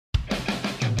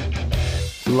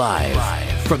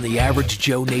Live from the Average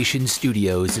Joe Nation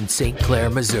studios in St. Clair,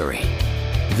 Missouri.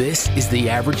 This is the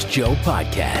Average Joe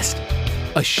Podcast,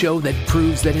 a show that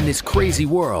proves that in this crazy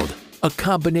world, a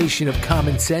combination of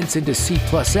common sense and a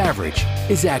C-plus average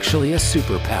is actually a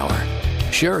superpower.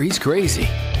 Sure, he's crazy,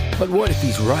 but what if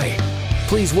he's right?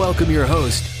 Please welcome your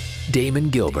host, Damon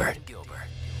Gilbert.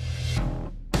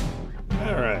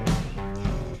 All right.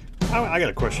 I got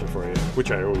a question for you,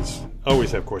 which I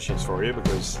always have questions for you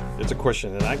because it's a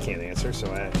question that I can't answer. So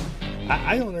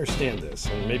I don't understand this,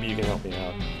 and maybe you can help me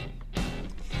out.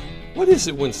 What is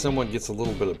it when someone gets a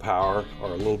little bit of power or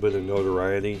a little bit of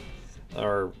notoriety,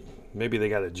 or maybe they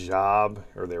got a job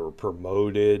or they were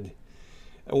promoted?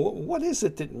 What is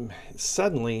it that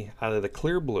suddenly, out of the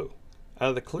clear blue,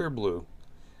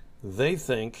 they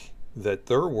think that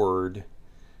their word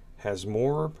has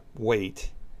more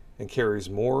weight and carries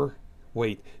more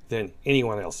weight than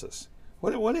anyone else's?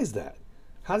 What is that?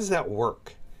 How does that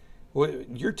work?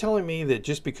 You're telling me that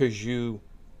just because you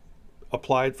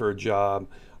applied for a job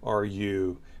or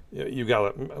you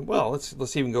got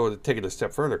let's even take it a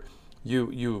step further.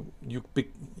 You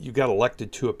got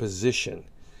elected to a position,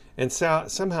 and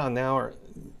somehow now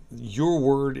your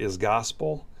word is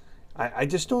gospel. I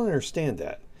just don't understand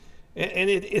that. And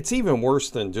it's even worse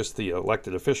than just the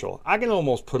elected official. I can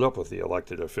almost put up with the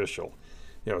elected official.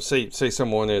 You know, say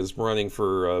someone is running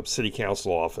for a city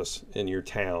council office in your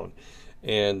town,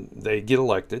 and they get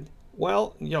elected.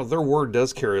 Well, you know, their word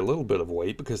does carry a little bit of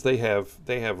weight because they have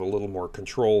a little more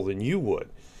control than you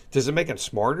would. Does it make them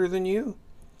smarter than you?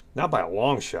 Not by a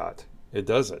long shot. It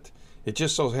doesn't. It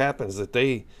just so happens that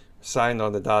they signed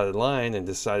on the dotted line and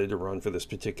decided to run for this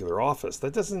particular office.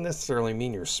 That doesn't necessarily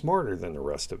mean you're smarter than the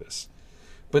rest of us.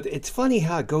 But it's funny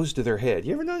how it goes to their head.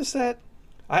 You ever notice that?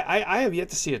 I have yet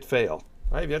to see it fail.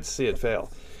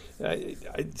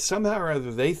 Somehow or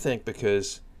other, they think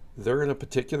because they're in a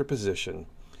particular position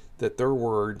that their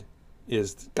word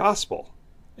is gospel.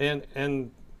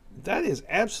 And that is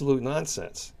absolute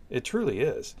nonsense. It truly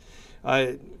is.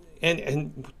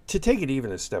 And to take it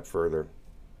even a step further,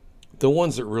 the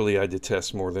ones that really I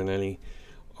detest more than any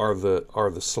are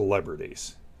the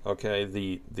celebrities. Okay,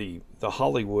 the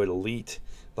Hollywood elite,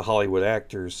 the Hollywood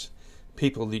actors,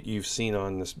 people that you've seen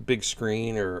on this big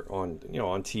screen or on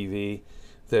TV,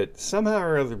 that somehow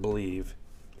or other believe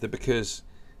that because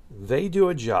they do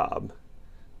a job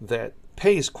that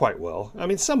pays quite well. I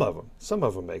mean, some of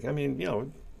them make. I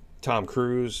mean, Tom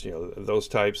Cruise, those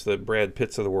types, the Brad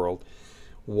Pitts of the world.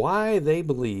 Why they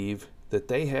believe that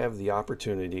they have the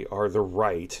opportunity or the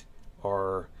right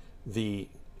or the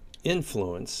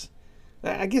influence.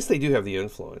 I guess they do have the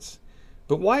influence.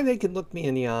 But why they can look me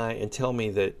in the eye and tell me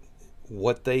that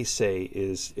what they say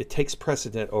it takes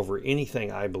precedent over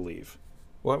anything I believe.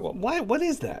 Why? What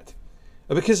is that?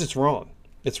 Because it's wrong.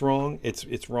 It's wrong.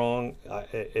 It's wrong.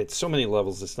 At so many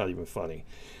levels, it's not even funny.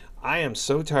 I am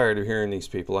so tired of hearing these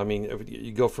people. I mean,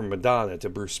 you go from Madonna to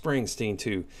Bruce Springsteen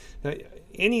to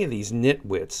any of these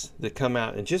nitwits that come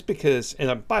out, and just because,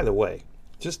 and by the way,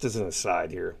 just as an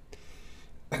aside here,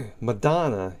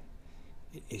 Madonna,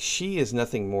 she is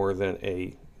nothing more than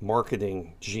a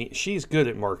marketing genius. She's good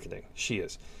at marketing. She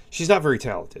is. She's not very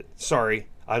talented. Sorry,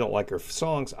 I don't like her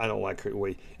songs. I don't like her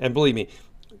way. And believe me,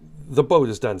 the boat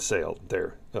has done sailed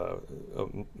there,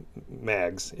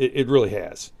 Mags. It really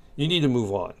has. You need to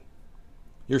move on.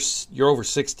 You're over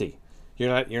 60.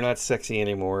 You're not sexy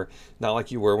anymore. Not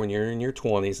like you were when you're in your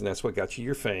 20s, and that's what got you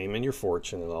your fame and your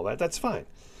fortune and all that. That's fine.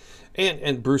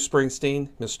 And Bruce Springsteen,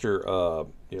 Mr.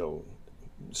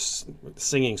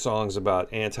 Singing songs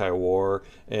about anti-war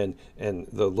and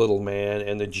the little man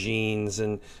and the jeans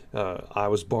and I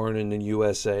was born in the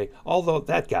USA. Although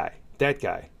that guy,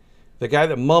 the guy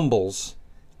that mumbles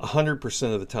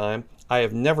 100% of the time, I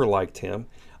have never liked him.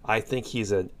 I think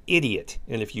he's an idiot.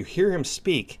 And if you hear him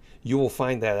speak, you will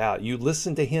find that out. You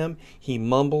listen to him, he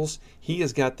mumbles. He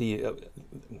has got the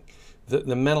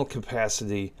mental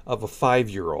capacity of a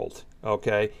 5-year-old.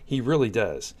 Okay? He really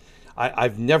does.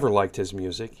 I've never liked his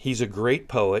music. He's a great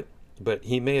poet, but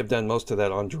he may have done most of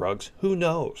that on drugs. Who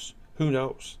knows?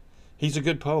 He's a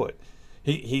good poet.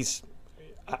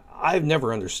 I've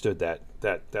never understood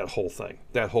that whole thing,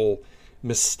 that whole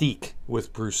mystique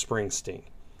with Bruce Springsteen.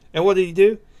 And what did he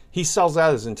do? He sells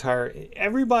out his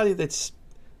everybody that's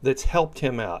helped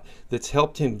him out, that's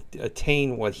helped him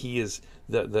attain what he is,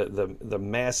 the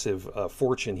massive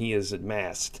fortune he has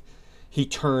amassed. He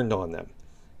turned on them.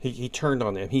 He turned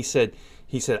on them. He said,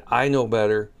 I know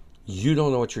better. You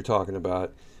don't know what you're talking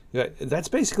about. That's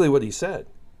basically what he said.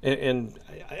 And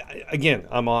again,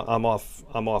 I'm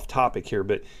off topic here,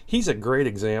 but he's a great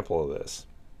example of this.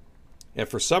 And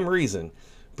for some reason,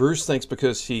 Bruce thinks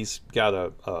because he's got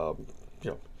a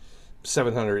you know,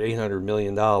 700, 800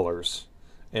 million dollars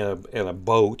and a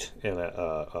boat and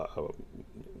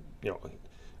you know,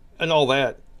 and all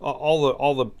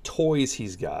the toys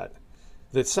he's got,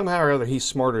 that somehow or other he's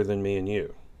smarter than me and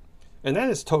you. And that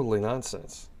is totally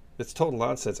nonsense. It's total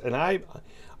nonsense. And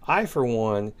I for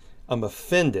one, am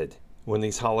offended when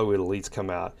these Hollywood elites come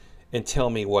out and tell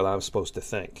me what I'm supposed to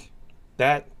think.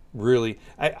 That really,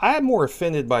 I'm more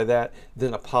offended by that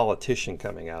than a politician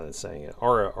coming out and saying it,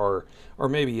 or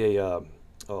maybe I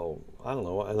don't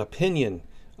know, an opinion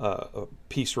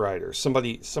piece writer,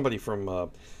 somebody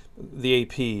from the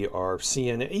AP or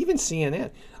CNN, even CNN.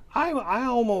 I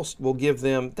almost will give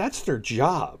them, that's their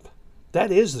job.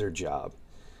 That is their job,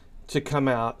 to come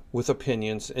out with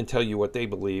opinions and tell you what they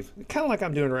believe, kind of like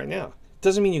I'm doing right now.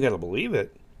 Doesn't mean you got to believe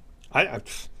it. I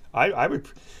would,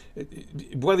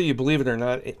 whether you believe it or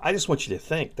not, I just want you to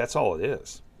think. That's all it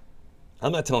is.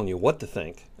 I'm not telling you what to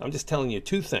think. I'm just telling you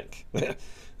to think.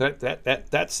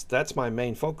 That's my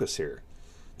main focus here,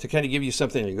 to kind of give you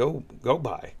something to go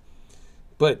by.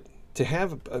 But to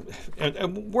have,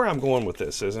 and where I'm going with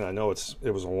this is, and I know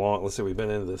it was a long, let's say we've been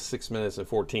into this 6 minutes and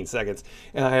 14 seconds,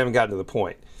 and I haven't gotten to the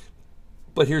point.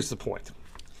 But here's the point.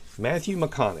 Matthew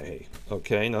McConaughey.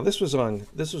 Okay, now this was on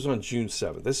June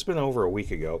 7th. This has been over a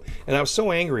week ago, and I was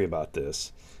so angry about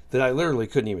this that I literally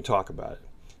couldn't even talk about it.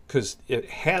 Because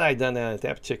had I done that at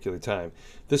that particular time,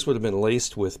 this would have been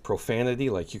laced with profanity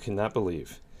like you cannot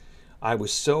believe. I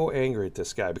was so angry at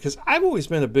this guy because I've always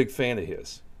been a big fan of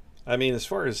his. I mean, as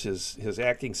far as his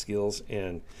acting skills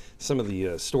and some of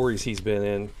the stories he's been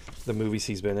in, the movies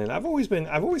he's been in, I've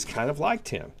always kind of liked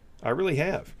him. I really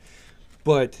have.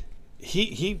 But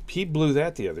he blew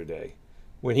that the other day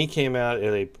when he came out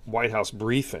at a White House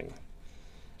briefing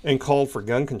and called for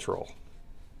gun control.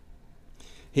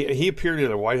 He appeared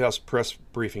at a White House press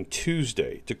briefing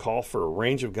Tuesday to call for a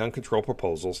range of gun control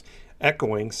proposals,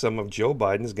 echoing some of Joe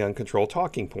Biden's gun control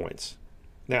talking points.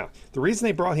 Now, the reason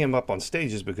they brought him up on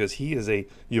stage is because he is a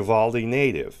Uvalde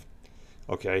native.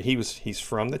 Okay, he's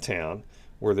from the town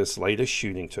where this latest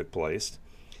shooting took place,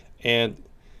 and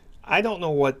I don't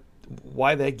know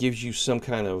why that gives you some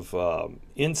kind of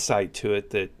insight to it.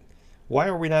 That why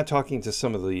are we not talking to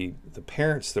some of the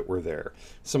parents that were there,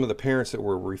 some of the parents that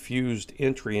were refused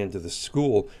entry into the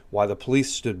school while the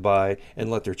police stood by and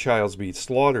let their child be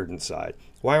slaughtered inside?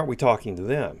 Why aren't we talking to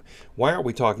them? Why aren't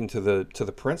we talking to the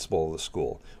principal of the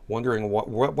school, wondering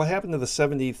what happened to the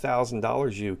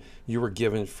 $70,000 you were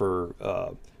given for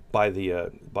by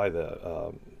the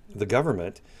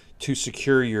government to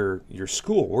secure your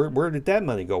school? Where did that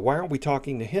money go? Why aren't we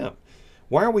talking to him?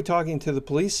 Why aren't we talking to the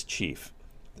police chief?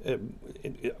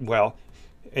 Well,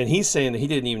 and he's saying that he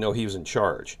didn't even know he was in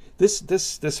charge.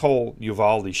 This whole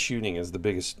Uvalde shooting is the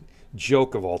biggest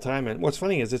joke of all time. And what's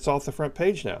funny is it's off the front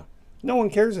page now. No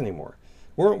one cares anymore.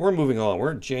 We're moving on.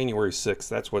 We're January 6th.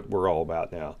 That's what we're all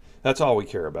about now. That's all we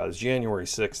care about is January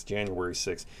 6th, January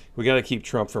 6th. We got to keep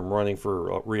Trump from running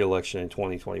for re-election in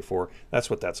 2024. That's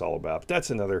what that's all about. But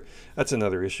that's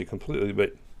another issue completely.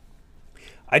 But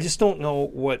I just don't know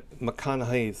what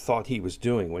McConaughey thought he was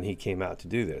doing when he came out to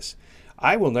do this.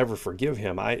 I will never forgive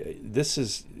him. This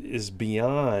is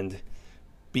beyond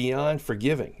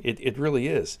forgiving. It really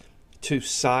is. To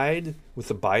side with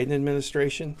the Biden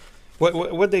administration.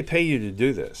 What did they pay you to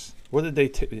do this? What did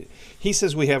they? He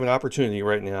says we have an opportunity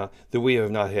right now that we have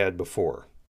not had before.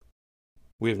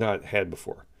 We have not had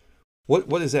before. What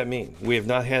does that mean? We have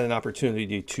not had an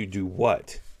opportunity to do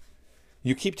what?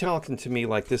 You keep talking to me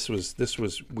like this was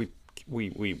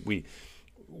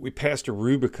we passed a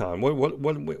Rubicon.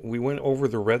 What we went over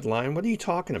the red line? What are you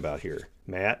talking about here,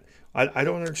 Matt? I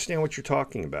don't understand what you're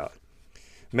talking about.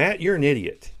 Matt, you're an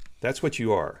idiot. That's what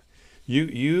you are.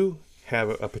 You have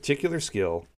a particular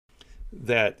skill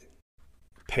that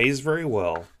pays very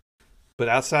well, but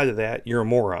outside of that, you're a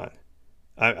moron.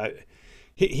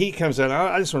 He comes out.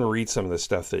 I just want to read some of the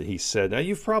stuff that he said. Now,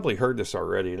 you've probably heard this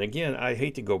already. And again, I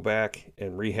hate to go back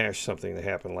and rehash something that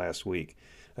happened last week.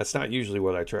 That's not usually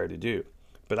what I try to do.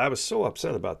 But I was so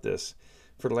upset about this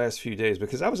for the last few days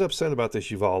because I was upset about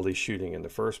this Uvalde shooting in the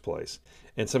first place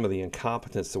and some of the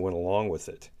incompetence that went along with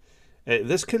it.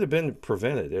 This could have been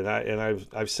prevented, and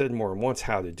I've said more than once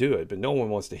how to do it, but no one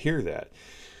wants to hear that.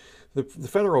 The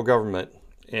federal government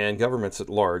and governments at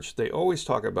large, they always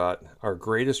talk about our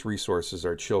greatest resources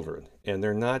are children, and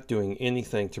they're not doing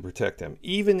anything to protect them.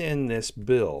 Even in this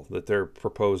bill that they're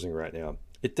proposing right now,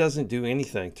 it doesn't do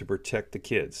anything to protect the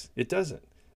kids. It doesn't.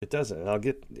 And I'll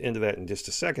get into that in just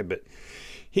a second, but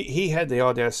he had the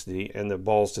audacity and the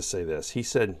balls to say this. He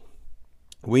said,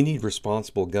 we need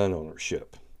responsible gun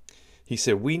ownership. He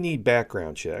said, we need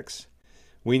background checks.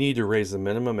 We need to raise the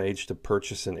minimum age to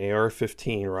purchase an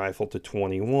AR-15 rifle to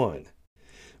 21.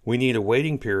 We need a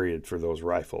waiting period for those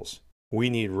rifles. We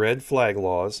need red flag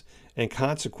laws and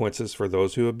consequences for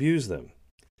those who abuse them.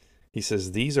 He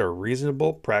says these are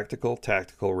reasonable, practical,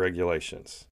 tactical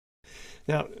regulations.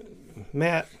 Now,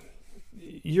 Matt,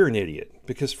 you're an idiot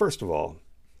because, first of all,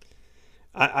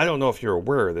 I don't know if you're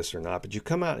aware of this or not, but you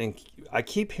come out and I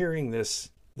keep hearing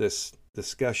this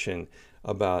discussion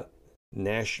about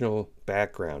national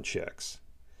background checks.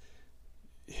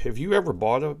 Have you ever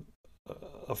bought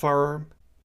a firearm?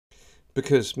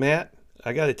 Because, Matt,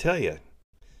 I got to tell you,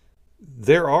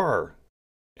 there are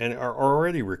and are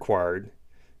already required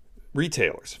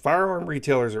retailers. Firearm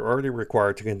retailers are already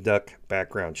required to conduct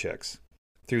background checks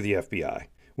through the FBI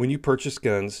when you purchase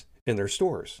guns in their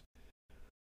stores.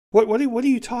 What are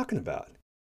you talking about?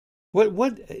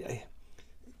 What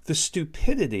the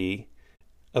stupidity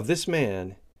of this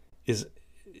man is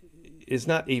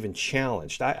not even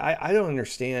challenged. I don't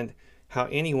understand how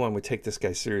anyone would take this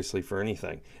guy seriously for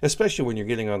anything, especially when you're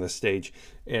getting on the stage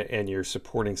and you're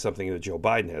supporting something that Joe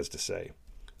Biden has to say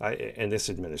and this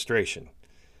administration.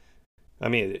 I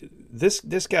mean, this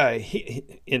guy,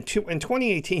 in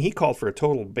 2018, he called for a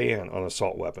total ban on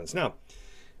assault weapons. Now,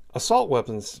 assault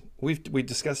weapons, we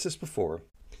discussed this before,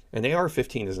 an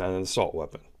AR-15 is not an assault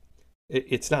weapon.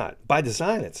 It's not. By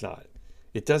design, it's not.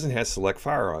 It doesn't have select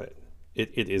fire on it.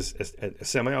 It is a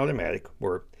semi-automatic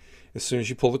where as soon as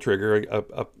you pull the trigger,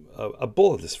 a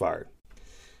bullet is fired.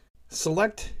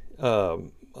 Select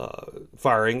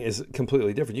firing is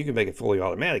completely different. You can make it fully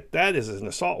automatic. That is an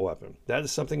assault weapon. That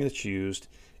is something that's used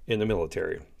in the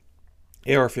military.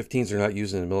 AR-15s are not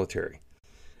used in the military.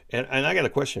 And I got a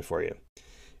question for you.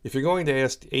 If you're going to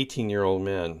ask 18-year-old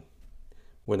men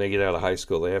when they get out of high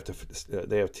school, they have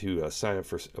to sign up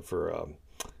for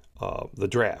the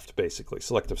draft, basically,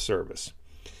 selective service.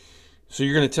 So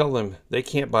you're going to tell them they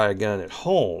can't buy a gun at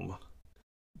home,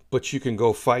 but you can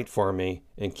go fight for me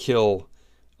and kill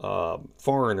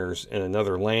foreigners in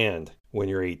another land when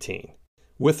you're 18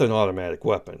 with an automatic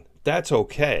weapon. That's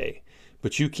okay,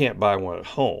 but you can't buy one at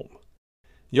home.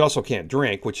 You also can't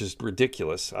drink, which is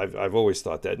ridiculous. I've always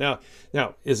thought that. Now,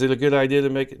 is it a good idea to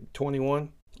make it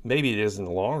 21? Maybe it is in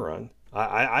the long run.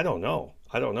 I don't know.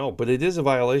 But it is a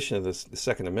violation of the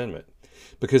Second Amendment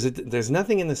because there's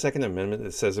nothing in the Second Amendment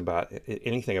that says about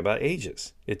anything about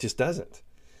ages. It just doesn't.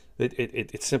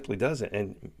 It simply doesn't.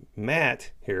 And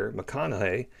Matt here,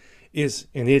 McConaughey, is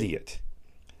an idiot.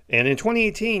 And in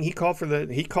 2018, he called for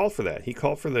that. He called for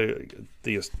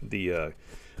the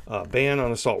ban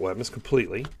on assault weapons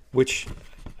completely, which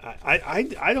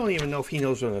I don't even know if he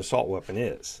knows what an assault weapon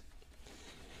is.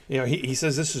 You know, he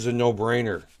says this is a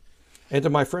no-brainer. And to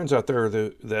my friends out there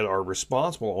that are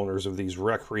responsible owners of these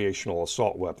recreational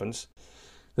assault weapons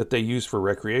that they use for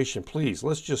recreation, please,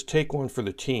 let's just take one for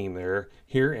the team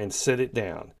here and set it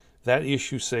down. That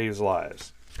issue saves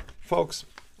lives. Folks,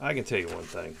 I can tell you one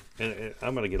thing, and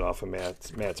I'm going to get off of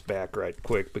Matt's back right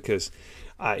quick because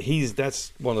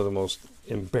that's one of the most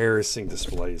embarrassing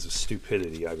displays of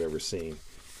stupidity I've ever seen.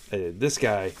 This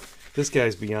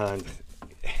guy's beyond.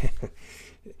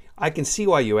 I can see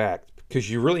why you act, because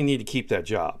you really need to keep that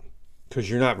job, because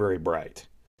you're not very bright.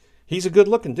 He's a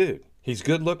good-looking dude. He's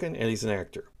good-looking, and he's an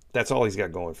actor. That's all he's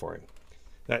got going for him.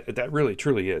 That really,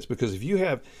 truly is, because if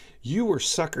you were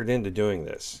suckered into doing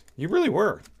this. You really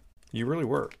were. You really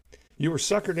were. You were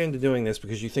suckered into doing this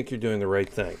because you think you're doing the right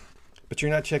thing, but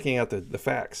you're not checking out the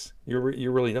facts. You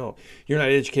really don't. You're not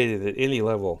educated at any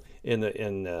level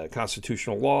in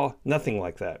constitutional law. Nothing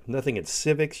like that. Nothing in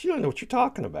civics. You don't know what you're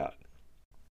talking about.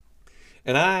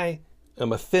 And I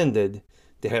am offended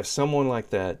to have someone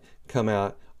like that come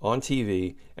out on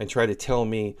TV and try to tell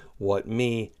me what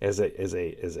me as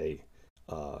an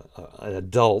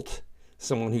adult,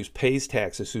 someone who pays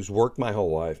taxes, who's worked my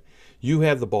whole life, you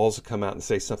have the balls to come out and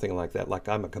say something like that, like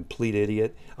I'm a complete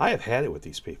idiot. I have had it with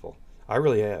these people. I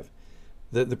really have.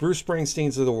 The Bruce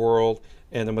Springsteens of the world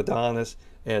and the Madonnas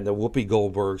and the Whoopi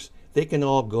Goldbergs, they can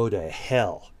all go to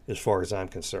hell as far as I'm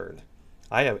concerned.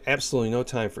 I have absolutely no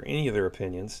time for any of their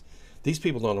opinions. These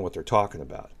people don't know what they're talking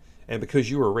about. And because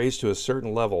you were raised to a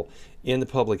certain level in the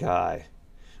public eye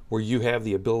where you have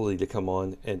the ability to come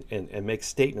on and make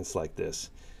statements like this,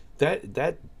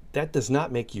 that does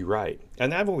not make you right.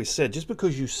 And I've always said, just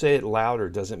because you say it louder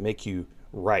doesn't make you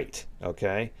right,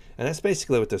 okay? And that's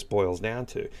basically what this boils down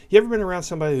to. You ever been around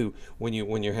somebody who, when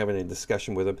you're having a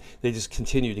discussion with them, they just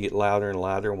continue to get louder and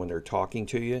louder when they're talking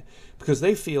to you? Because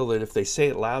they feel that if they say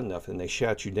it loud enough and they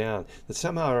shout you down, that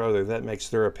somehow or other that makes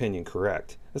their opinion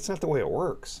correct. That's not the way it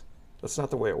works. That's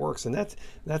not the way it works. And that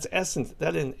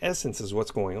in essence is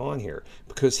what's going on here,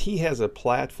 because he has a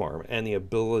platform and the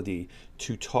ability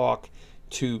to talk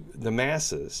to the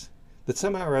masses that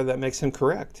somehow or other that makes him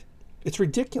correct. It's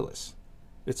ridiculous.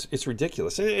 It's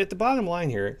ridiculous. And at the bottom line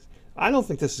here, I don't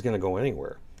think this is going to go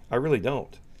anywhere. I really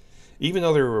don't. Even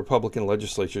though there are Republican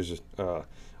legislatures are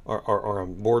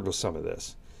on board with some of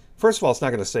this. First of all, it's not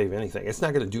going to save anything. It's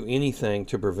not going to do anything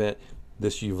to prevent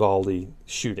this Uvalde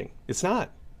shooting. It's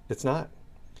not. It's not.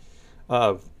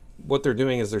 What they're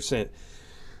doing is they're saying,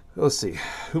 let's see,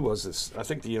 who was this? I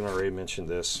think the NRA mentioned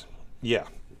this. Yeah.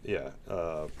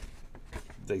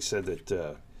 They said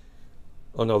that,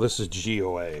 oh no, this is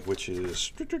GOA, which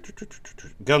is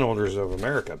Gun Owners of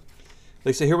America.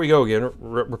 They say, here we go again,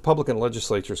 Republican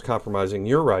legislatures compromising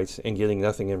your rights and getting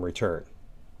nothing in return.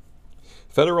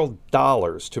 Federal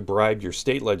dollars to bribe your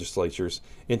state legislatures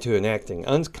into enacting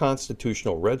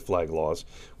unconstitutional red flag laws,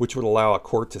 which would allow a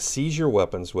court to seize your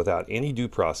weapons without any due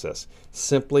process,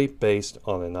 simply based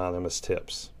on anonymous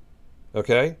tips.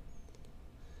 Okay?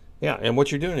 Yeah, and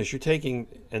what you're doing is you're taking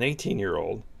an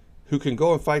 18-year-old who can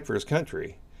go and fight for his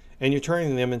country, and you're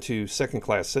turning them into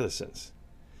second-class citizens.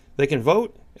 They can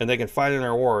vote and they can fight in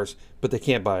our wars, but they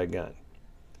can't buy a gun.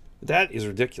 That is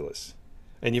ridiculous.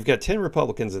 And you've got 10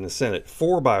 Republicans in the Senate.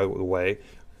 4, by the way,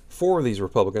 4 of these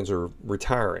Republicans are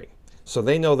retiring. So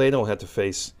they know they don't have to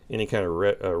face any kind of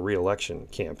re-election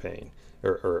campaign,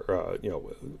 or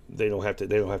they don't have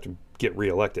to get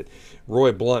reelected.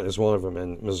 Roy Blunt is one of them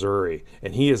in Missouri,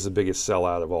 and he is the biggest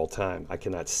sellout of all time. I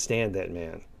cannot stand that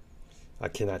man. I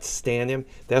cannot stand him.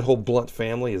 That whole Blunt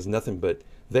family is nothing but,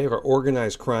 they are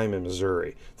organized crime in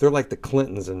Missouri. They're like the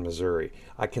Clintons in Missouri.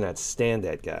 I cannot stand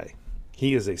that guy.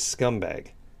 He is a scumbag.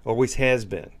 Always has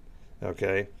been.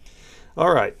 Okay?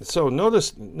 All right. So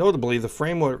notably, the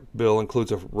framework bill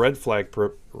includes a red flag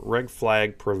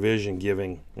provision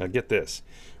giving, now get this,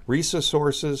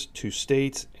 resources to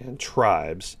states and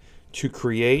tribes to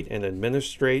create and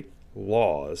administrate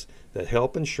laws that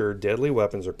help ensure deadly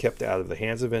weapons are kept out of the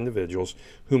hands of individuals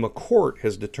whom a court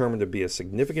has determined to be a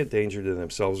significant danger to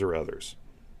themselves or others.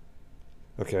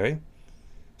 Okay?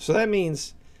 So that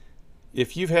means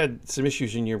if you've had some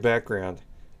issues in your background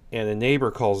and a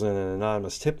neighbor calls in an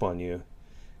anonymous tip on you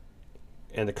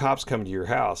and the cops come to your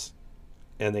house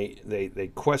and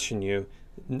they question you,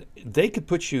 they could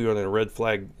put you in a red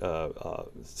flag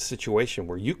situation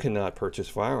where you cannot purchase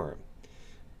a firearm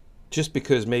just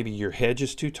because maybe your hedge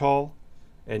is too tall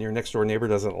and your next door neighbor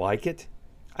doesn't like it.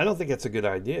 I don't think that's a good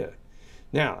idea.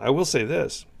 Now, I will say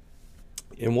this.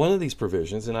 In one of these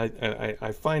provisions, and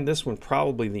I find this one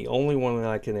probably the only one that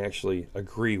I can actually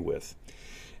agree with,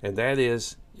 and that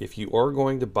is if you are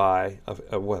going to buy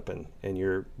a weapon and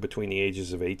you're between the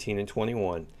ages of 18 and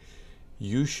 21, the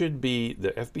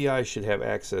FBI should have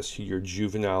access to your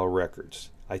juvenile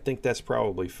records. I think that's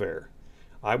probably fair.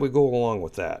 I would go along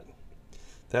with that.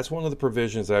 That's one of the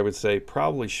provisions I would say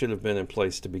probably should have been in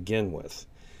place to begin with.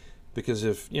 Because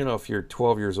if you're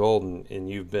 12 years old and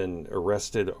you've been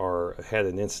arrested or had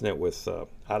an incident with,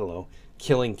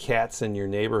 killing cats in your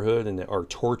neighborhood and are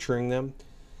torturing them,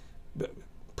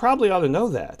 probably ought to know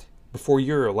that before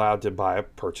you're allowed to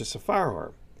purchase a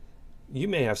firearm. You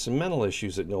may have some mental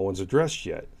issues that no one's addressed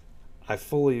yet. I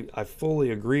fully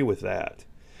agree with that.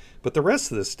 But the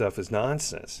rest of this stuff is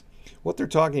nonsense. What they're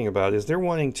talking about is they're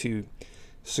wanting to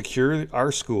secure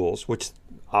our schools, which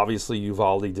obviously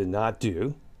Uvalde did not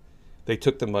do. They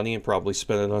took the money and probably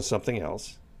spent it on something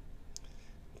else.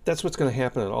 That's what's going to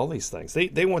happen in all these things.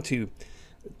 They want to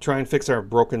try and fix our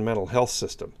broken mental health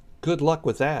system. Good luck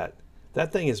with that.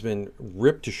 That thing has been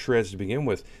ripped to shreds to begin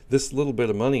with. This little bit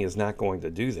of money is not going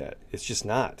to do that. It's just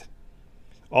not.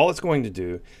 All it's going to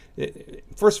do,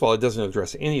 first of all, it doesn't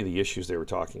address any of the issues they were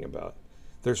talking about.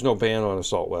 There's no ban on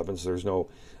assault weapons. There's no,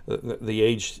 the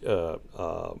age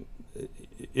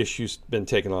issue's been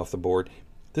taken off the board.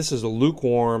 This is a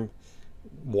lukewarm,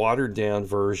 watered down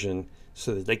version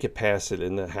so that they could pass it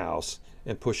in the House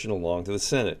and push it along to the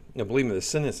Senate. Now, believe me, the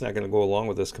Senate's not going to go along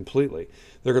with this completely.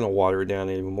 They're going to water it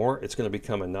down even more. It's going to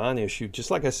become a non-issue.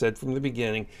 Just like I said from the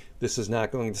beginning, this is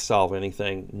not going to solve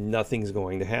anything. Nothing's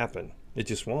going to happen. It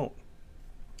just won't.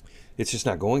 It's just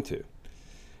not going to.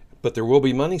 But there will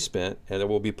be money spent, and it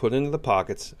will be put into the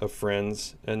pockets of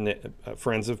friends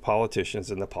of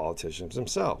politicians and the politicians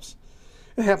themselves.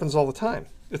 It happens all the time.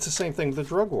 It's the same thing with the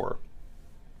drug war.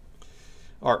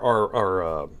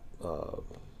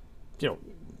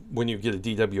 When you get a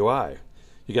DWI,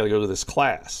 you got to go to this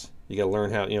class. You got to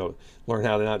learn how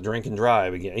to not drink and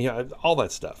drive again. All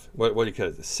that stuff. What do you call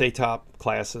it? The SATOP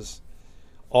classes,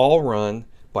 all run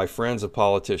by friends of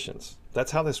politicians.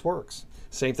 That's how this works.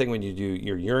 Same thing when you do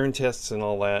your urine tests and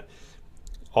all that.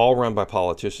 all run by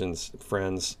politicians'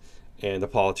 friends, and the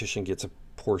politician gets a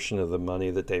portion of the money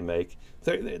that they make.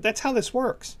 That's how this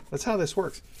works. That's how this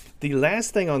works. The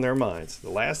last thing on their minds, the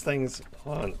last things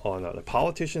on the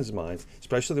politicians' minds,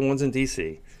 especially the ones in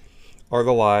D.C., are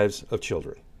the lives of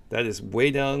children. That is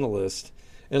way down the list,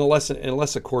 and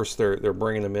unless of course they're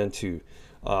bringing them into,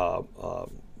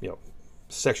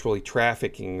 sexually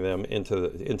trafficking them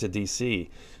into D.C.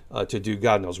 To do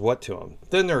God knows what to them.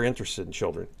 Then they're interested in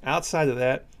children. Outside of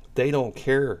that, they don't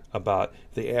care about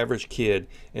the average kid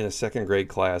in a second grade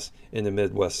class in the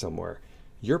Midwest somewhere.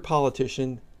 Your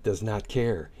politician does not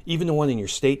care. Even the one in your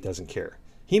state doesn't care.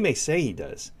 He may say he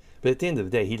does, but at the end of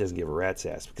the day, he doesn't give a rat's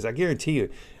ass, because I guarantee you,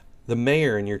 the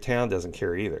mayor in your town doesn't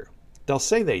care either. They'll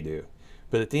say they do,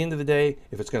 but at the end of the day,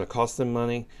 if it's going to cost them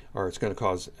money or it's going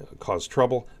to cause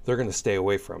trouble, they're going to stay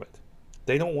away from it.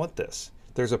 They don't want this.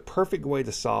 There's a perfect way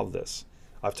to solve this.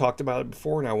 I've talked about it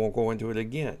before, and I won't go into it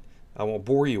again. I won't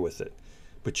bore you with it.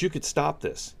 But you could stop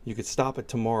this. You could stop it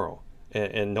tomorrow,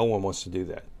 and no one wants to do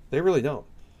that. They really don't.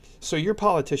 So your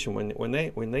politician, when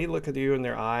they look at you in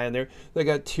their eye, and they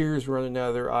got tears running out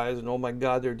of their eyes, and oh my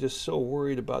God, they're just so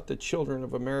worried about the children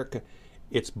of America.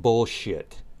 It's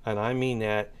bullshit, and I mean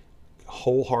that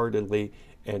wholeheartedly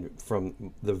and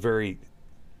from the very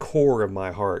core of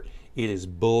my heart. It is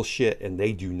bullshit, and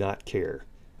they do not care.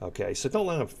 Okay, so don't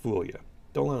let them fool you.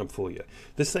 Don't let them fool you.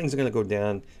 This thing's going to go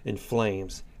down in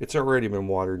flames. It's already been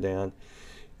watered down.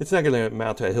 It's not going to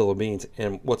amount to a hill of beans.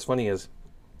 And what's funny is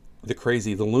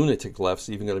the lunatic left's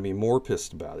even going to be more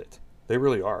pissed about it. They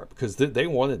really are, because they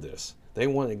wanted this. They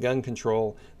wanted gun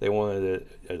control. They wanted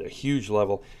it at a huge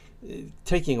level.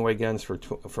 Taking away guns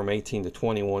from 18 to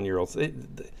 21-year-olds.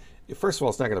 First of all,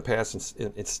 it's not going to pass.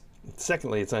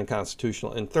 Secondly, it's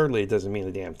unconstitutional. And thirdly, it doesn't mean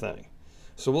a damn thing.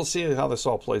 So we'll see how this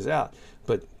all plays out.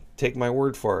 But take my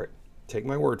word for it. Take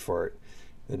my word for it.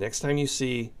 The next time you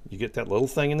get that little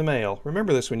thing in the mail,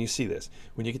 remember this when you see this.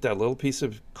 When you get that little piece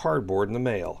of cardboard in the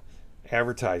mail,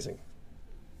 advertising,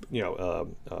 a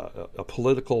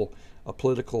political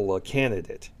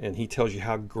candidate, and he tells you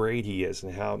how great he is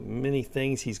and how many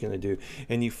things he's going to do,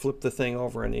 and you flip the thing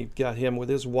over and you've got him with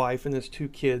his wife and his 2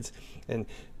 kids, and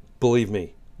believe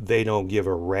me, they don't give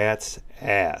a rat's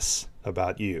ass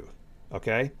about you.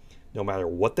 Okay? No matter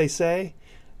what they say,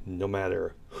 no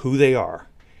matter who they are,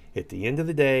 at the end of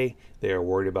the day, they are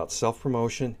worried about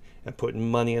self-promotion and putting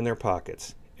money in their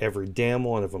pockets. Every damn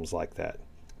one of them's like that.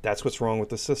 That's what's wrong with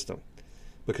the system,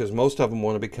 because most of them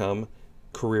want to become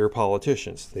career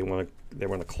politicians. They want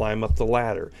to climb up the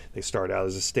ladder. They start out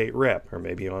as a state rep, or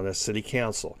maybe on a city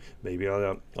council, maybe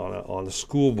on a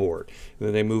school board. And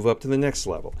then they move up to the next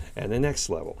level, and the next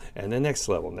level, and the next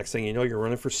level. Next thing you know, you're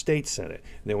running for state senate.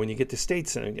 And then when you get to state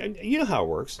senate, you know how it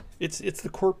works. It's the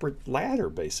corporate ladder,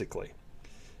 basically.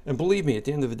 And believe me, at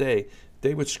the end of the day,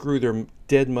 they would screw their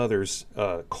dead mother's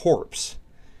corpse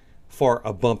for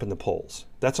a bump in the polls.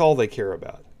 That's all they care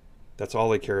about. That's all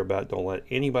they care about. Don't let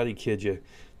anybody kid you.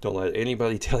 Don't let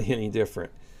anybody tell you any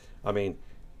different. I mean,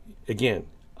 again,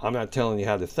 I'm not telling you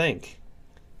how to think,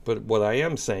 but what I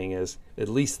am saying is at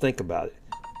least think about it.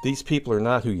 These people are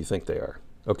not who you think they are.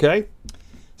 Okay?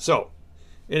 So,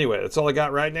 anyway, that's all I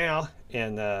got right now,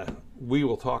 and we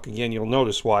will talk again. You'll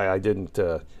notice why I didn't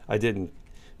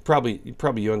probably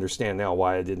you understand now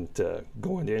why I didn't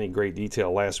go into any great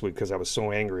detail last week, because I was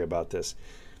so angry about this.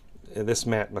 And this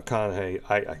Matt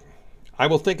McConaughey, I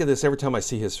will think of this every time I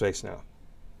see his face now.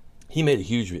 He made a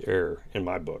huge error in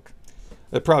my book.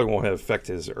 That probably won't have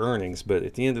affected his earnings, but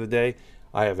at the end of the day,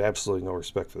 I have absolutely no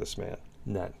respect for this man.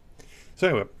 None. So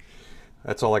anyway,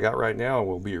 that's all I got right now, and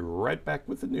we'll be right back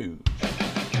with the news.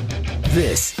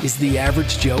 This is the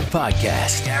Average Joe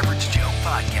Podcast. The Average Joe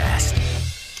Podcast.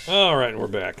 All right, we're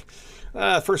back.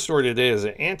 First story today is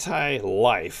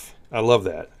anti-life. I love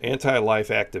that. Anti-life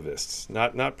activists.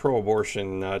 Not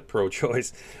pro-abortion, not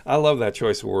pro-choice. I love that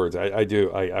choice of words. I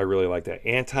do. I really like that.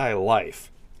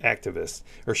 Anti-life activists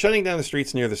are shutting down the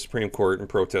streets near the Supreme Court in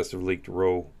protest of leaked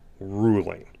Roe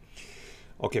ruling.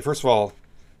 Okay, first of all,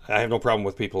 I have no problem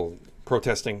with people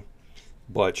protesting,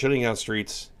 but shutting down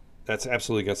streets, that's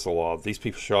absolutely against the law. These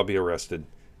people shall be arrested.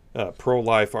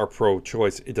 Pro-life or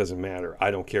pro-choice, it doesn't matter.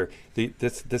 I don't care.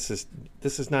 This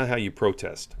is not how you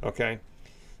protest, okay?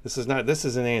 This is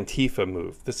an Antifa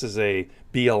move. This is a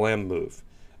BLM move.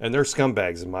 And they're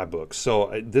scumbags in my book.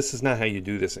 So this is not how you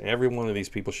do this. And every one of these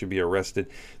people should be arrested.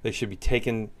 They should be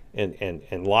taken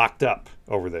and locked up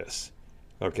over this,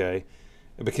 okay?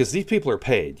 Because these people are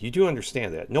paid. You do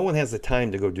understand that. No one has the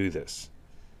time to go do this.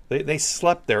 They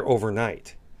slept there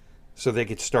overnight so they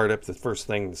could start up the first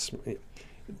thing.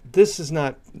 These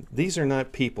are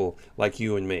not people like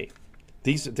you and me.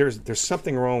 There's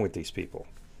something wrong with these people.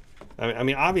 I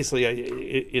mean, obviously,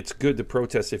 it's good to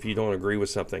protest if you don't agree with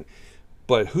something,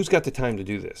 but who's got the time to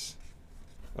do this?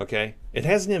 Okay, it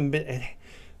hasn't even been.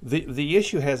 The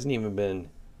issue hasn't even been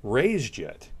raised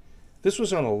yet. This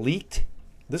was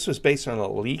based on a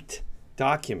leaked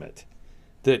document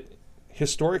that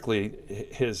historically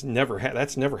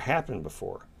that's never happened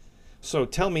before. So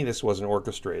tell me this wasn't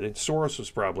orchestrated. Soros was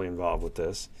probably involved with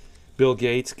this. Bill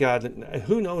Gates, God,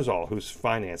 who knows who's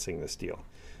financing this deal.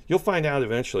 You'll find out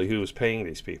eventually who was paying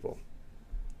these people.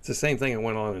 It's the same thing that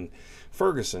went on in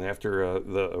Ferguson after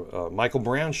the Michael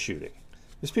Brown shooting.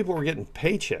 These people were getting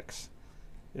paychecks.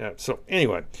 Yeah. So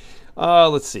anyway,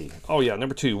 let's see. Oh yeah,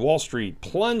 number 2, Wall Street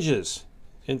plunges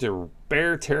into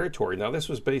bear territory. Now this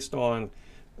was based on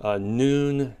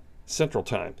noon Central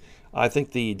Time. I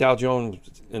think the Dow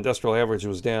Jones Industrial Average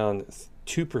was down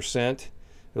 2%. It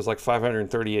was like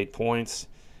 538 points.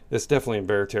 It's definitely in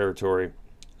bear territory.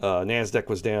 NASDAQ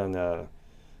was down,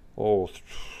 what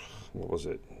was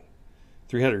it?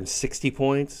 360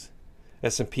 points.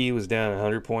 S&P was down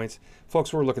 100 points.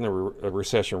 Folks, we're looking at a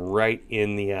recession right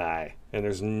in the eye, and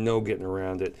there's no getting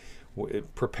around it.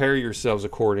 Prepare yourselves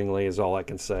accordingly is all I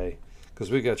can say,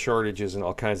 because we've got shortages and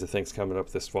all kinds of things coming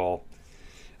up this fall.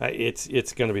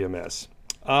 It's going to be a mess.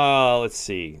 Let's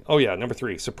see. Oh, yeah, number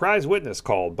 3. Surprise witness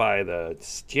called by the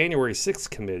January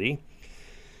 6th committee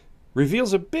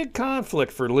reveals a big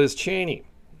conflict for Liz Cheney.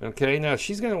 Okay, now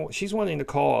she's wanting to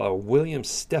call William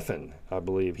Steffen, I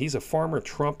believe. He's a former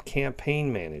Trump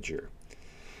campaign manager.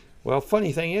 Well,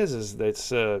 funny thing is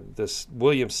that this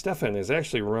William Steffen is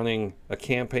actually running a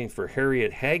campaign for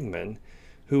Harriet Hagman,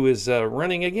 who is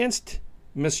running against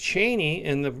Miss Cheney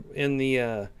in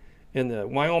the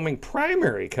Wyoming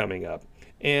primary coming up.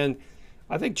 And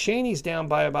I think Cheney's down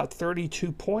by about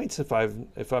 32 points, if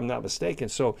I'm not mistaken.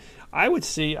 So I would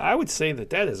say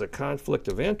that is a conflict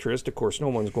of interest. Of course, no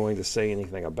one's going to say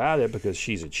anything about it because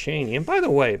she's a Cheney. And by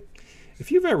the way,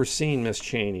 if you've ever seen Miss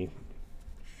Cheney,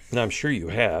 and I'm sure you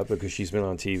have because she's been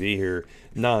on TV here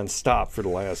nonstop for the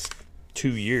last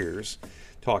 2 years,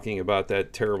 talking about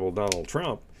that terrible Donald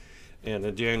Trump and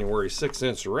the January 6th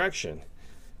insurrection.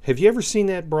 Have you ever seen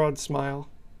that broad smile?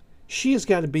 She has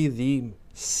got to be the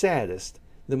saddest,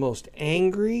 the most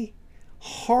angry,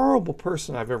 horrible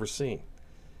person I've ever seen.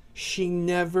 She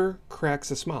never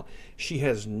cracks a smile. She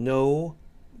has no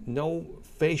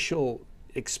facial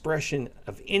expression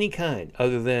of any kind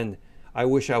other than I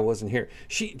wish I wasn't here.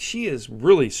 She is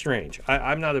really strange.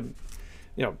 I'm not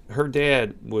her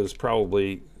dad was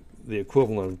probably the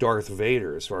equivalent of Darth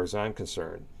Vader as far as I'm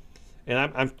concerned. And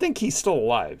I think he's still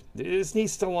alive. Isn't he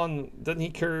still on? Doesn't he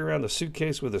carry around a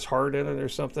suitcase with his heart in it or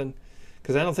something?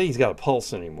 Because I don't think he's got a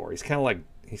pulse anymore. He's kind of like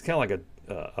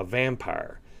a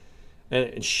vampire.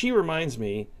 And she reminds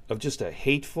me of just a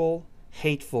hateful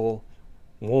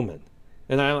woman.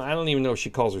 And I don't even know if she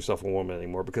calls herself a woman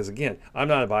anymore because, again, I'm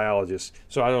not a biologist,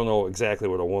 so I don't know exactly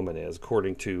what a woman is,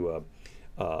 according to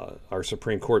our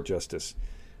Supreme Court Justice,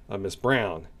 Miss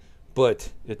Brown. But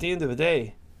at the end of the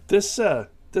day, this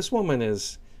woman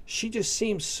she just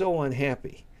seems so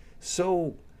unhappy,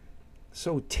 so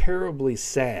terribly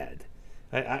sad.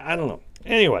 I don't know.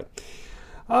 Anyway,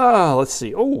 let's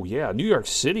see. Oh, yeah, New York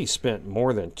City spent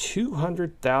more than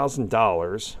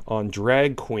 $200,000 on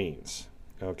drag queens.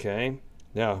 Okay?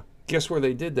 Now, guess where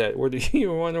they did that?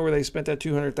 You wonder where they spent that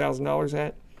 $200,000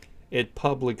 at? At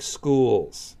public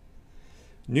schools.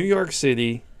 New York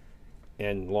City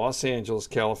and Los Angeles,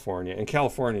 California, and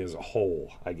California as a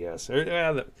whole, I guess.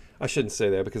 I shouldn't say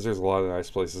that because there's a lot of nice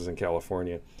places in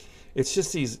California. It's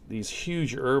just these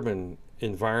huge urban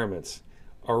environments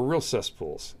are real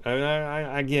cesspools. I mean,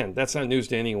 again, that's not news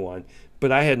to anyone,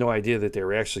 but I had no idea that they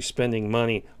were actually spending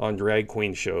money on drag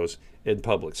queen shows in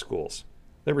public schools.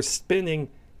 They were spending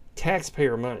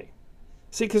taxpayer money.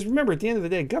 See, because remember, at the end of the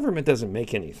day, government doesn't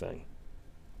make anything.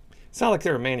 It's not like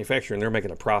they're a manufacturer and they're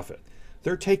making a profit.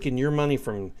 They're taking your money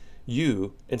from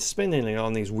you and spending it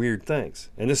on these weird things.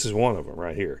 And this is one of them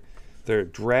right here. They're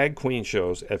drag queen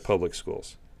shows at public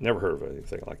schools. Never heard of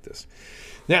anything like this.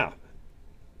 Now,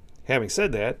 having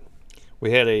said that,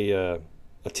 we had a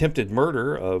attempted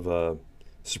murder of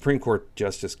Supreme Court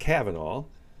Justice Kavanaugh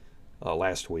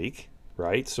last week,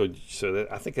 right? So that,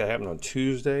 I think that happened on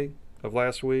Tuesday of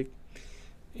last week.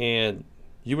 And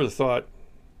you would have thought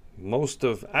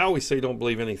I always say don't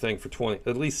believe anything for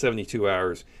at least 72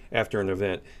 hours after an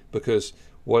event, because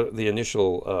what the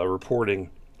initial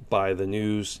reporting by the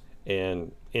news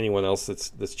and anyone else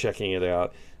that's checking it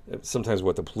out, sometimes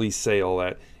what the police say, all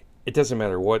that, it doesn't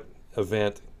matter what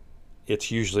event, it's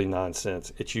usually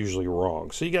nonsense. It's usually wrong.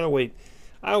 So you got to wait.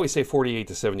 I always say 48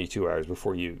 to 72 hours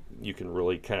before you can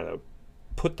really kind of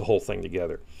put the whole thing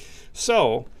together.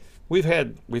 So we've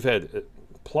had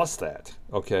plus that,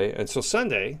 okay? And so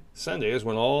Sunday is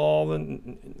when all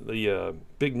the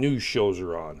big news shows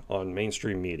are on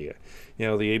mainstream media. You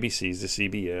know, the ABCs, the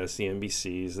CBS, the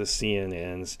NBCs, the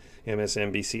CNNs,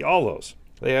 MSNBC, all those.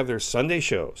 They have their Sunday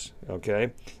shows,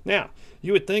 okay? Now,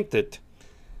 you would think that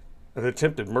an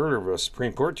attempted murder of a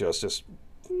Supreme Court justice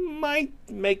might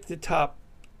make the top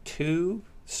 2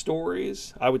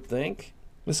 stories, I would think.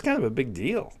 It's kind of a big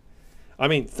deal. I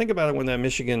mean, think about it when that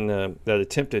Michigan, that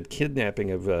attempted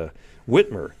kidnapping of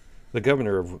Whitmer, the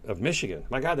governor of Michigan.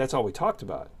 My God, that's all we talked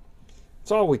about.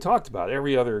 That's all we talked about.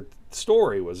 Every other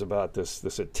story was about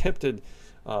this attempted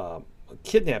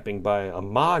kidnapping by a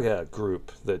MAGA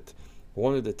group that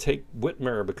wanted to take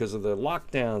Whitmer because of the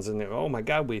lockdowns. And oh my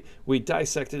God, we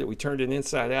dissected it. We turned it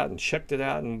inside out and checked it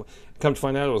out. And come to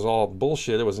find out it was all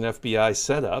bullshit. It was an FBI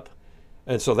setup.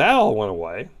 And so that all went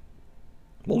away.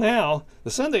 Well, now the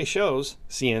Sunday shows,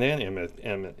 CNN,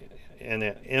 and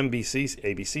NBC,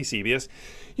 ABC, CBS,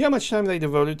 you know how much time they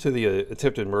devoted to the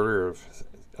attempted murder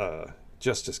of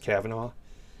Justice Kavanaugh?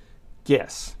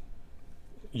 Guess.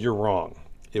 You're wrong.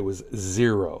 It was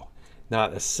 0.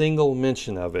 Not a single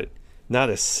mention of it.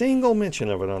 Not a single mention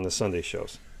of it on the Sunday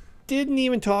shows. Didn't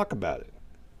even talk about it.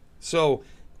 So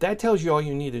that tells you all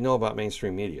you need to know about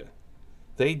mainstream media.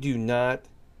 They do not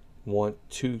want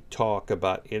to talk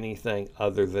about anything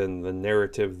other than the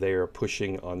narrative they are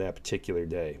pushing on that particular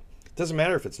day. It doesn't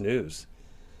matter if it's news.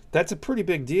 That's a pretty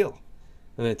big deal.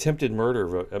 An attempted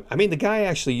murder of I mean, the guy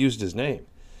actually used his name.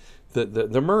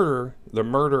 The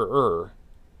murderer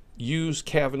used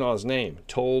Kavanaugh's name,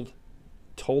 told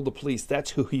the police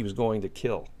that's who he was going to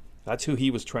kill. That's who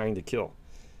he was trying to kill.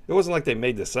 It wasn't like they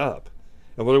made this up.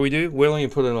 And what do? We only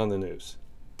put it on the news.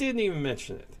 Didn't even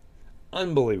mention it.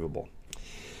 Unbelievable.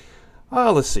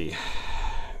 Let's see.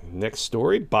 Next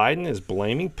story. Biden is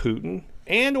blaming Putin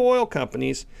and oil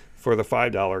companies for the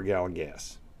 $5 gallon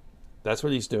gas. That's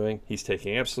what he's doing. He's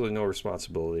taking absolutely no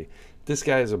responsibility. This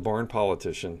guy is a born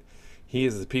politician. He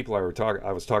is the people I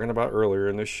was talking about earlier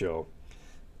in this show.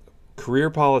 Career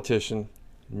politician,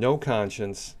 no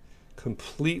conscience,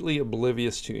 completely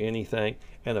oblivious to anything,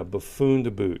 and a buffoon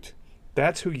to boot.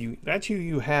 That's who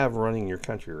you have running your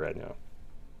country right now.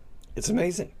 It's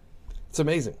amazing. It's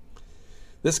amazing.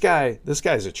 This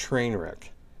guy's a train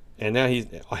wreck, and now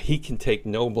he can take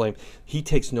no blame. He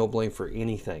takes no blame for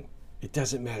anything. It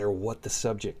doesn't matter what the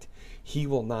subject. He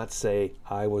will not say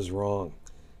I was wrong.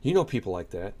 You know people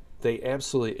like that. They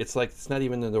absolutely. It's like it's not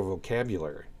even in their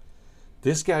vocabulary.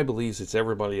 This guy believes it's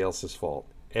everybody else's fault.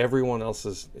 Everyone else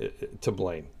is to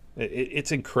blame.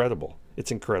 It's incredible.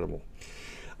 It's incredible.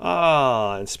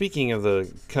 And speaking of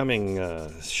the coming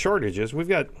shortages, we've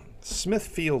got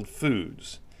Smithfield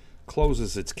Foods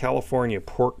closes its California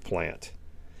pork plant.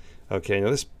 Okay, now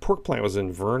this pork plant was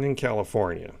in Vernon,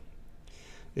 California.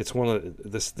 It's one of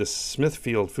this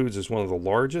Smithfield Foods is one of the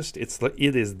largest.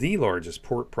 It is the largest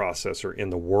pork processor in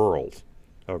the world.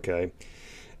 Okay,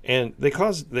 and they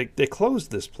closed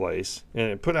this place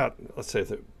and it put out, let's say,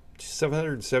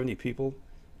 770 people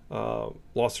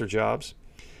lost their jobs,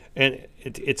 and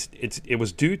it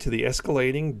was due to the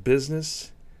escalating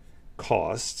business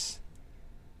costs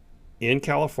in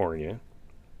California,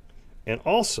 and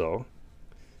also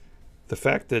the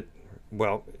fact that,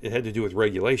 well, it had to do with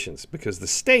regulations, because the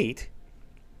state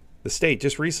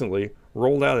just recently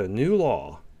rolled out a new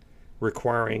law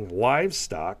requiring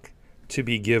livestock to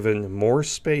be given more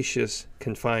spacious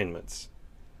confinements.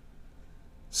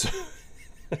 So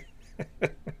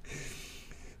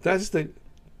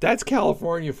that's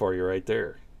California for you right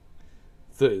there.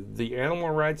 The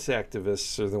animal rights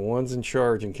activists are the ones in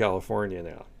charge in California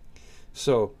now.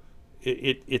 So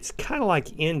it's kind of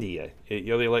like India.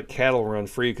 They let cattle run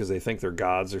free because they think they're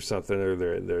gods or something.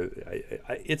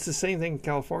 It's the same thing in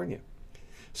California.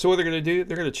 So what they're going to do,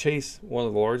 they're going to chase one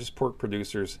of the largest pork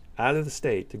producers out of the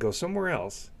state to go somewhere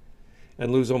else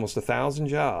and lose almost 1,000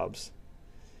 jobs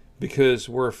because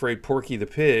we're afraid Porky the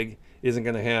pig isn't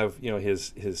going to have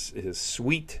his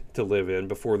suite to live in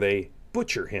before they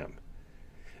butcher him.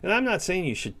 And I'm not saying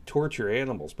you should torture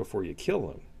animals before you kill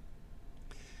them.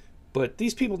 But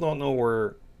these people don't know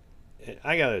where,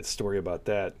 I got a story about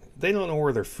that. They don't know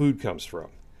where their food comes from.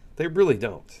 They really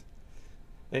don't.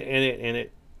 And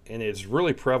it's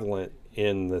really prevalent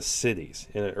in the cities,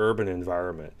 in an urban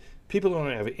environment. People don't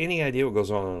have any idea what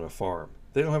goes on a farm.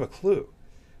 They don't have a clue.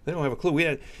 They don't have a clue.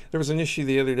 There was an issue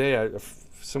the other day.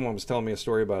 Someone was telling me a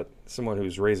story about someone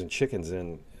who's raising chickens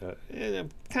in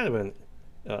kind of an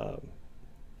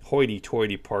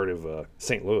hoity-toity part of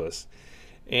St. Louis.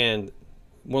 And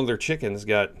one of their chickens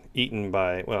got eaten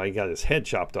by, well, he got his head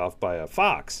chopped off by a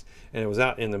fox, and it was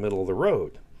out in the middle of the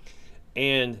road.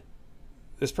 And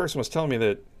this person was telling me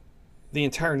that the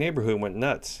entire neighborhood went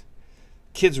nuts.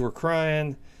 Kids were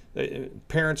crying.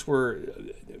 Parents were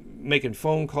making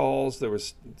phone calls. There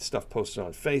was stuff posted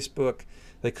on Facebook.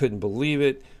 They couldn't believe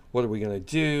it. What are we going to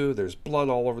do? There's blood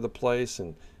all over the place,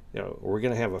 and we're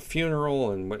going to have a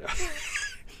funeral. And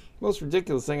most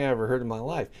ridiculous thing I ever heard in my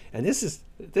life. And this is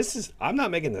I'm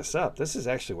not making this up. This is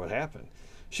actually what happened.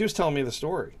 She was telling me the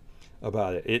story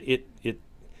about it.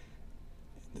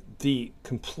 The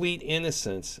complete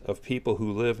innocence of people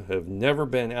who have never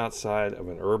been outside of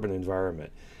an urban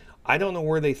environment. I don't know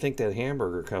where they think that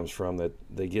hamburger comes from that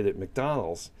they get at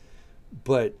McDonald's,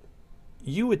 but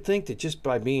you would think that just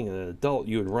by being an adult,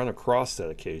 you would run across that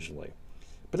occasionally.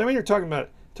 But I mean, you're talking about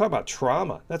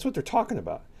trauma. That's what they're talking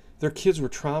about. Their kids were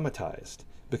traumatized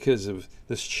because of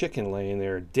this chicken laying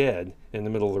there dead in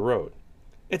the middle of the road.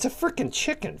 It's a freaking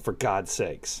chicken, for God's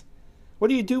sakes. What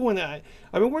do you do when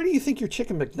where do you think your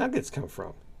chicken McNuggets come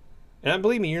from? And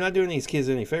believe me, you're not doing these kids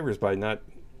any favors by not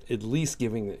at least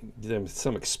giving them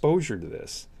some exposure to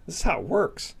this. This is how it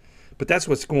works. But that's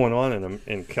what's going on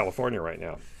in California right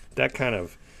now. That kind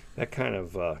of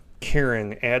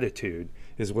Karen attitude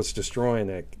is what's destroying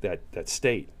that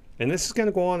state. And this is going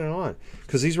to go on and on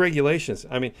because these regulations.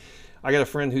 I mean, I got a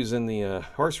friend who's in the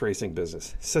horse racing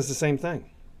business. Says the same thing.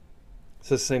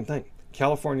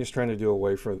 California's trying to do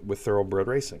away with thoroughbred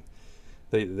racing.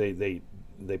 They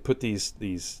put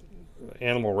these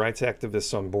animal rights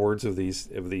activists on boards of these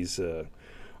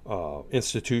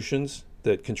institutions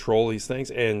that control these things,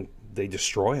 and they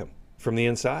destroy them from the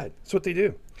inside. That's what they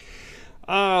do.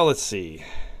 Let's see.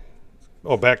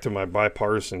 Back to my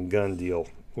bipartisan gun deal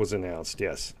was announced.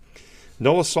 Yes,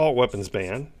 no assault weapons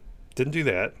ban. Didn't do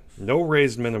that. No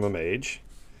raised minimum age.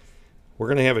 We're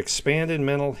going to have expanded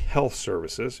mental health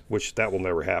services, which that will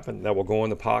never happen. That will go in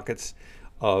the pockets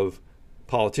of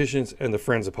politicians and the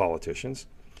friends of politicians.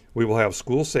 We will have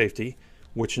school safety,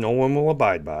 which no one will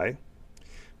abide by.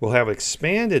 We'll have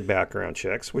expanded background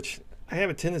checks, which I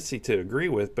have a tendency to agree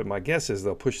with, but my guess is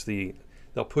they'll push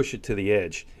it to the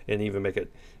edge and even make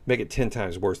it 10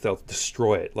 times worse. They'll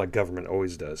destroy it like government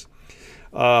always does.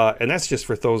 And that's just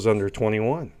for those under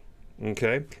 21.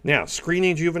 Okay. Now,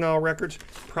 screening juvenile records,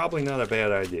 probably not a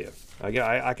bad idea.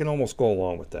 I can almost go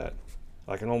along with that.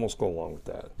 But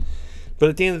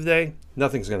at the end of the day,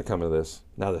 nothing's going to come of this.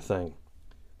 Not a thing.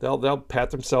 They'll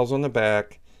pat themselves on the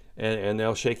back and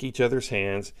they'll shake each other's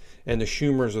hands. And the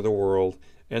Schumers of the world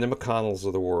and the McConnells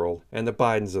of the world and the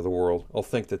Bidens of the world will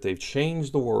think that they've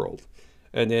changed the world.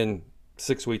 And then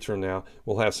 6 weeks from now,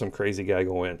 we'll have some crazy guy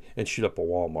go in and shoot up a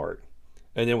Walmart.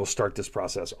 And then we'll start this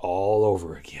process all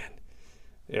over again.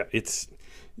 Yeah, it's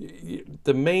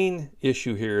the main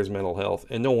issue here is mental health,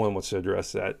 and no one wants to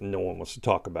address that, and no one wants to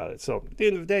talk about it. So at the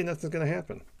end of the day, nothing's going to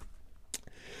happen.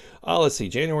 Let's see.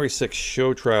 January 6th,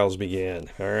 show trials began.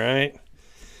 All right.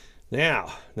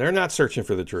 Now, they're not searching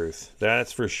for the truth.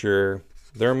 That's for sure.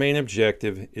 Their main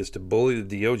objective is to bully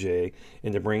the DOJ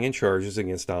into bringing charges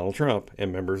against Donald Trump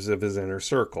and members of his inner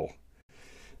circle.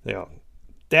 Now,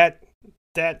 that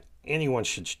anyone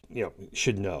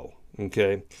should know.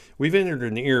 Okay, we've entered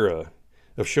an era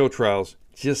of show trials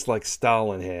just like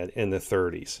Stalin had in the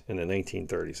 30s, in the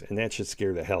 1930s, and that should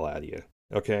scare the hell out of you.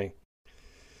 Okay,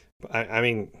 I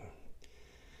mean,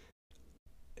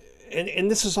 and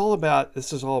this is all about the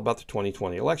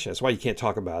 2020 election. That's why you can't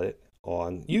talk about it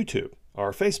on YouTube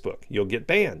or Facebook. You'll get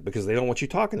banned because they don't want you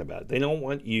talking about it. They don't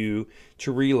want you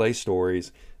to relay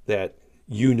stories that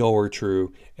you know are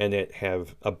true and that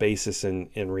have a basis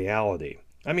in reality.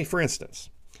 I mean, for instance,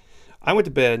 I went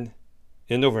to bed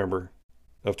in November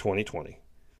of 2020,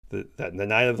 the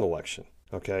night of the election.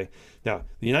 Okay. Now,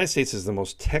 the United States is the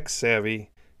most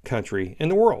tech-savvy country in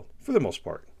the world, for the most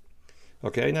part.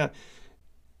 Okay. Now,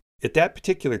 at that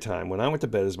particular time, when I went to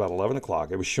bed, it was about 11 o'clock.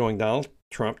 It was showing Donald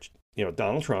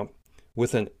Trump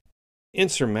with an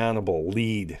insurmountable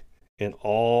lead in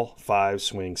all 5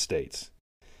 swing states,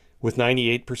 with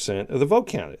 98% of the vote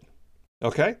counted.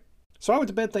 Okay. So I went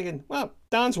to bed thinking, well,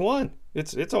 Don's won.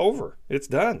 It's over. It's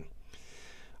done.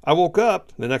 I woke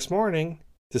up the next morning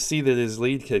to see that his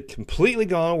lead had completely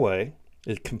gone away.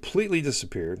 It completely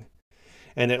disappeared.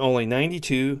 And that only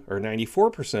 92 or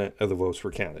 94% of the votes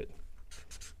were counted.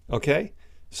 Okay?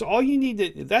 So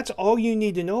that's all you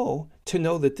need to know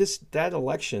that that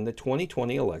election, the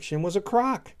 2020 election, was a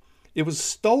crock. It was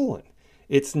stolen.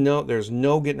 There's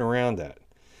no getting around that.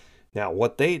 Now,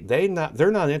 what they're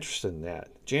not interested in that.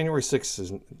 January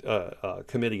 6th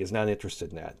committee is not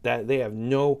interested in that.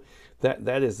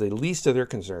 That is the least of their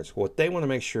concerns. What they want to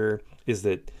make sure is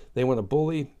that they want to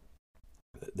bully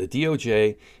the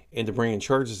DOJ into bringing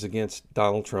charges against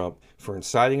Donald Trump for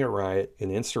inciting a riot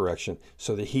and insurrection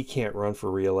so that he can't run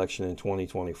for re-election in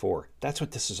 2024. That's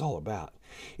what this is all about.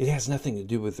 It has nothing to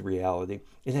do with the reality.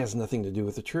 It has nothing to do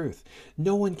with the truth.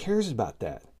 No one cares about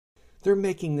that. They're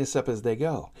making this up as they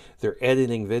go. They're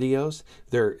editing videos.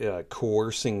 They're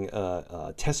coercing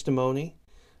testimony.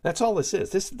 That's all this is.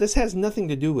 This has nothing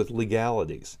to do with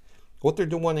legalities. What they're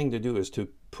wanting to do is to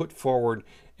put forward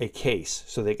a case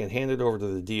so they can hand it over to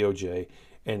the DOJ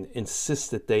and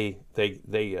insist that they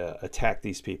attack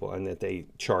these people and that they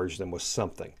charge them with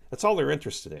something. That's all they're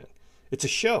interested in. It's a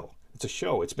show. It's a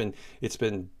show. It's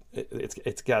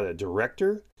got a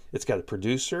director. It's got a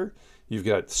producer. You've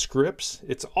got scripts.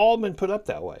 It's all been put up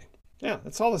that way. Yeah,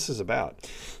 that's all this is about.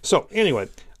 So anyway,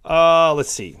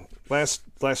 let's see. Last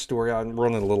story. I'm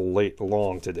running a little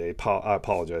long today. I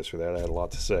apologize for that. I had a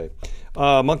lot to say.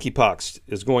 Monkeypox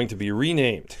is going to be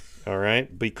renamed, all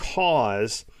right,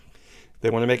 because they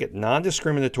want to make it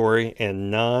non-discriminatory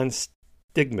and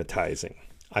non-stigmatizing.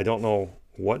 I don't know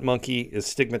what monkey is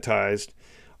stigmatized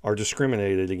or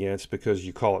discriminated against because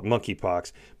you call it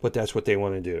monkeypox, but that's what they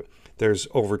want to do. There's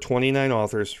over 29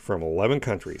 authors from 11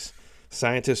 countries.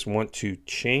 Scientists want to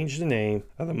change the name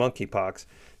of the monkeypox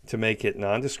to make it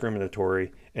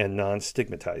non-discriminatory and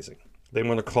non-stigmatizing. They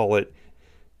want to call it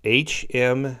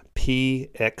HMPXV.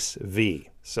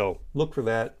 So look for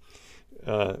that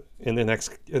in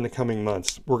the coming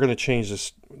months. We're going to change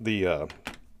the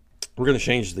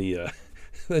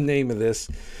name of this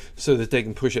so that they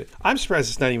can push it. I'm surprised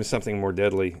it's not even something more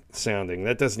deadly sounding.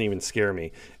 That doesn't even scare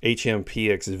me.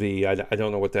 HMPXV. I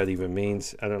don't know what that even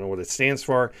means. I don't know what it stands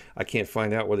for. I can't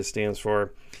find out what it stands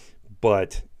for.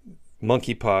 But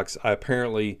monkeypox,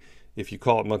 apparently, if you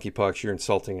call it monkeypox, you're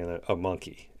insulting a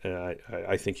monkey. And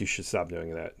I think you should stop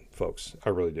doing that, folks. I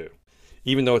really do.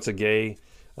 Even though it's pretty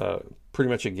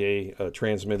much a gay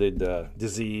transmitted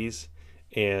disease,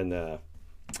 and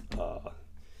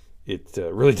it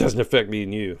really doesn't affect me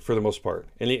and you for the most part.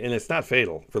 And it's not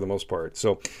fatal for the most part.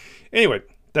 So anyway,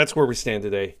 that's where we stand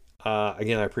today.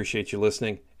 Again, I appreciate you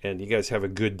listening, and you guys have a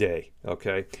good day,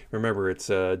 okay? Remember, it's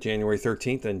January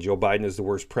 13th, and Joe Biden is the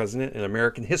worst president in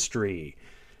American history.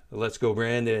 Let's go,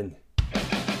 Brandon.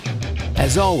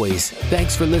 As always,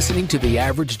 thanks for listening to the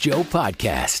Average Joe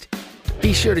Podcast.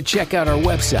 Be sure to check out our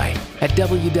website at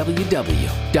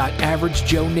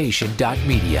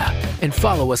www.averagejoenation.media and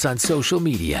follow us on social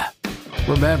media.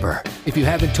 Remember, if you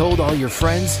haven't told all your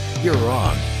friends, you're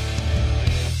wrong.